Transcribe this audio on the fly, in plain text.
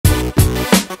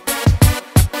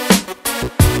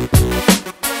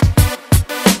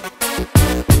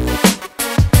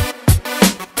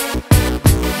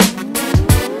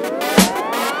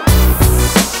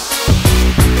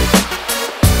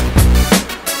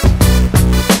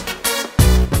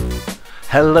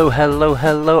Hello,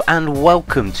 and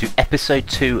welcome to episode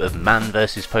 2 of Man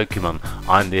vs Pokemon.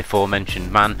 I'm the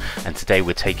aforementioned Man, and today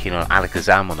we're taking on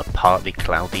Alakazam on a partly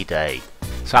cloudy day.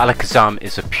 So Alakazam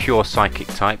is a pure psychic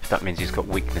type. That means he's got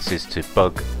weaknesses to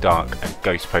bug, dark and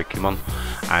ghost Pokemon,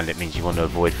 and it means you want to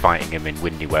avoid fighting him in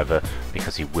windy weather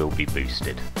because he will be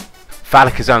boosted. For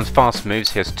Alakazam's fast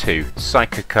moves, he has two,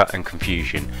 Psycho Cut and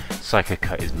Confusion. Psycho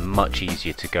Cut is much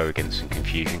easier to go against than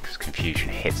Confusion because Confusion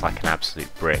hits like an absolute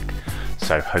brick.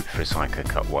 So hope for a Psycho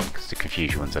Cut one because the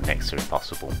Confusion ones are next to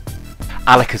impossible.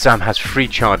 Alakazam has three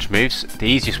charge moves. The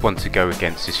easiest one to go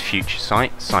against is Future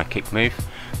Sight, Psychic move.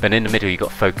 Then in the middle you've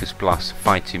got Focus Blast,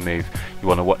 Fighting move. You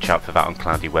want to watch out for that on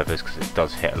cloudy weathers because it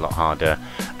does hit a lot harder.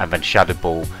 And then Shadow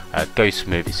Ball, Ghost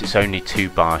move. It's its only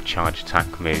 2-bar charge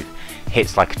attack move.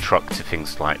 Hits like a truck to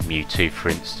things like Mewtwo for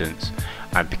instance,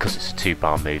 and because it's a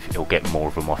 2-bar move it'll get more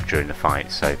of them off during the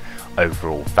fight, so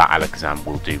overall that Alakazam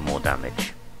will do more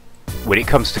damage. When it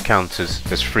comes to counters,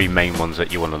 there's three main ones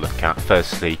that you want to look at.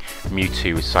 Firstly,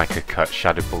 Mewtwo with Psycho Cut,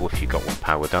 Shadow Ball if you've got one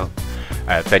powered up.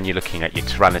 Then you're looking at your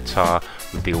Tyranitar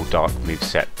with the all dark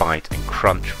moveset Bite and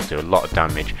Crunch, will do a lot of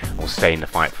damage and will stay in the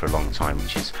fight for a long time,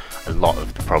 which is a lot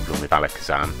of the problem with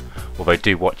Alakazam. Although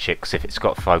do watch it, because if it's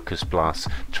got Focus Blast,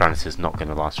 Tyranitar's not going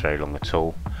to last very long at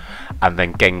all. And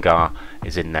then Gengar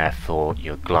is in there for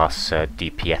your glass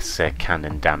DPS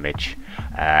cannon damage.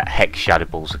 Hex Shadow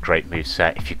Ball's a great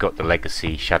moveset. If you've got the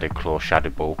Legacy Shadow Claw Shadow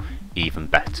Ball, even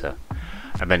better.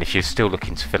 And then if you're still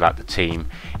looking to fill out the team,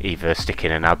 either stick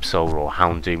in an Absol or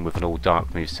Houndoom with an all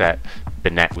dark moveset,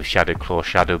 Banette with Shadow Claw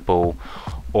Shadow Ball,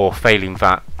 or failing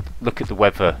that, look at the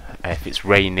weather. If it's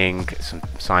raining, some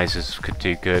Sizers could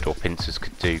do good, or Pincers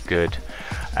could do good.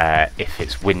 If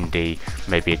it's windy,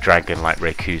 maybe a dragon like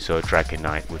Rayquaza or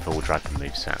Dragonite with all dragon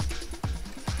moveset.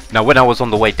 Now when I was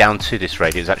on the way down to this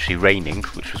raid it was actually raining,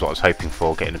 which was what I was hoping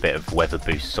for, getting a bit of weather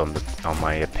boosts on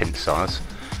my Pincers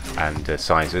and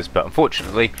Sizers, but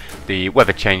unfortunately the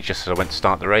weather changed just as I went to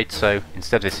start the raid, so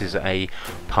instead this is a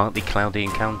partly cloudy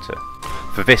encounter.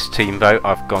 For this team though,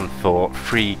 I've gone for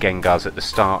 3 Gengars at the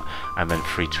start and then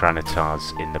 3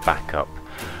 Tyranitars in the backup.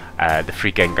 The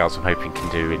 3 Gengars I'm hoping can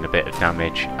do in a bit of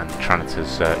damage, and the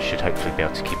Tyranitars should hopefully be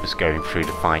able to keep us going through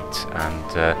the fight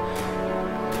and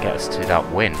get us to that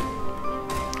win.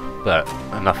 But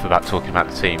enough about talking about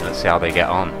the team, let's see how they get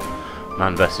on.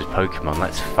 Man versus Pokemon,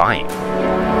 let's fight!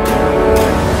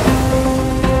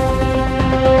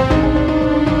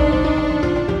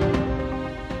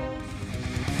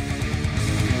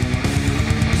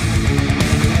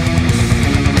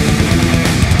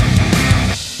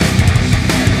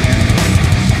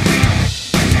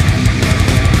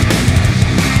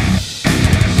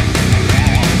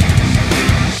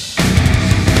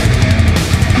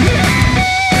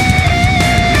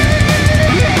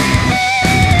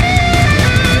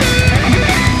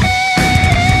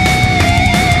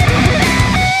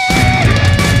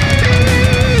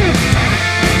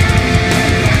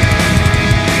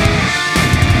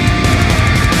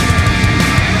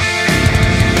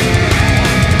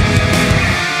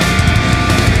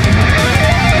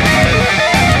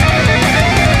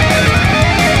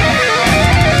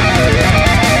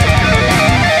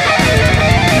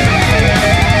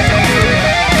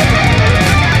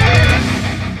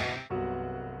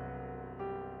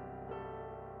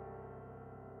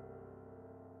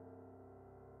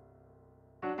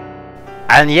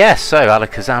 And yes, so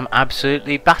Alakazam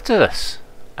absolutely battered us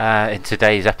in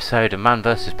today's episode of Man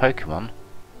vs Pokemon.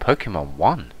 Pokemon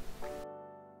won.